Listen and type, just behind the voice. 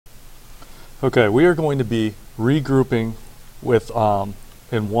Okay, we are going to be regrouping with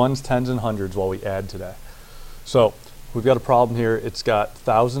in ones, tens, and hundreds while we add today. So we've got a problem here. It's got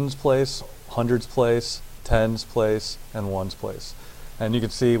thousands place, hundreds place, tens place, and ones place. And you can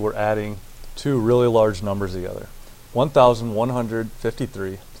see we're adding two really large numbers together.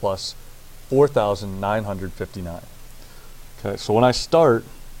 1,153 plus 4,959. Okay, so when I start,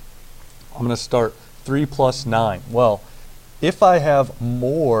 I'm going to start 3 plus 9. Well, if I have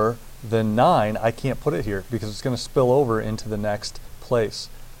more than 9, I can't put it here because it's going to spill over into the next place.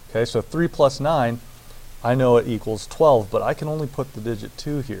 Okay, so 3 plus 9, I know it equals 12, but I can only put the digit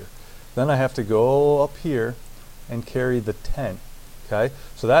 2 here. Then I have to go up here and carry the 10. Okay,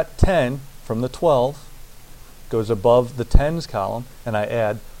 so that 10 from the 12 goes above the tens column, and I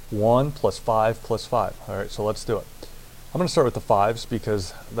add 1 plus 5 plus 5. All right, so let's do it. I'm going to start with the 5s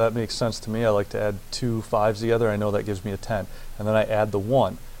because that makes sense to me. I like to add two 5s together. I know that gives me a 10. And then I add the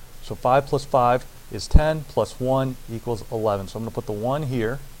 1. So 5 plus 5 is 10, plus 1 equals 11. So I'm going to put the 1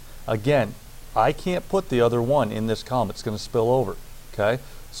 here. Again, I can't put the other 1 in this column. It's going to spill over. Okay?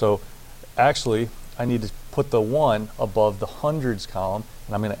 So actually, I need to put the 1 above the hundreds column,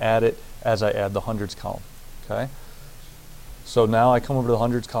 and I'm going to add it as I add the hundreds column. Okay? So now I come over to the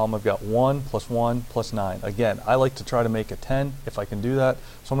hundreds column. I've got 1 plus 1 plus 9. Again, I like to try to make a 10 if I can do that.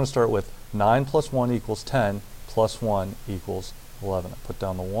 So I'm going to start with 9 plus 1 equals 10, plus 1 equals 11. I put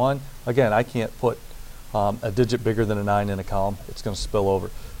down the 1. Again, I can't put a digit bigger than a 9 in a column. It's going to spill over.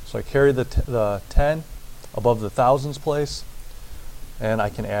 So I carry the 10 above the thousands place, and I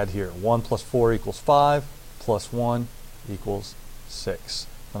can add here. 1 plus 4 equals 5, plus 1 equals 6.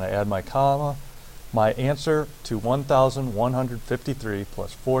 Then I add my comma. My answer to 1,153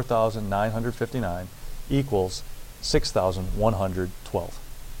 plus 4,959 equals 6,112.